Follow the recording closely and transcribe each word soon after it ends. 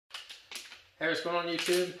Hey, what's going on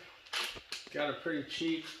YouTube? Got a pretty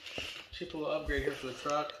cheap little upgrade here for the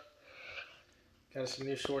truck. Got some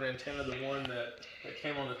new short antenna. The one that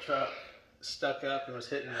came on the truck stuck up and was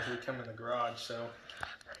hitting as we come in the garage. So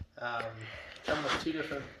coming with two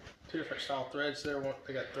different style threads there.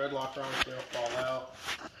 They got thread locker on so they don't fall out.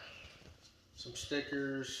 Some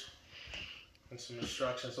stickers and some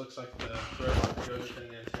instructions. Looks like the thread locker goes within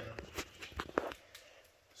the antenna.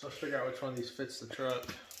 So let's figure out which one of these fits the truck.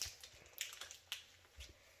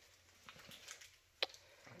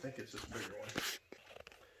 I think it's this bigger one.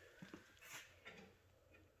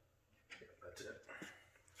 Yep, that's it.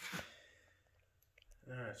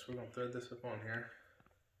 Alright, so we're going to thread this up on here.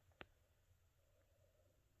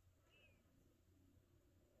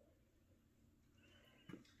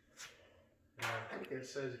 And I think it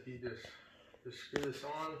says if you just screw this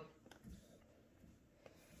on,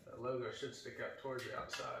 that logo should stick out towards the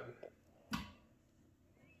outside.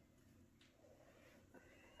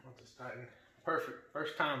 Once it's tightened. Perfect.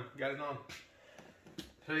 First time. Got it on.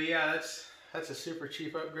 So yeah, that's a super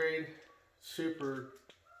cheap upgrade. Super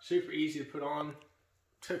easy to put on.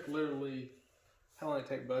 Took literally, how long did it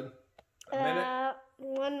take, bud? A minute?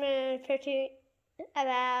 1 minute 15,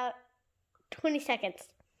 about 20 seconds.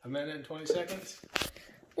 A minute and 20 seconds?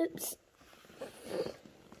 Oops.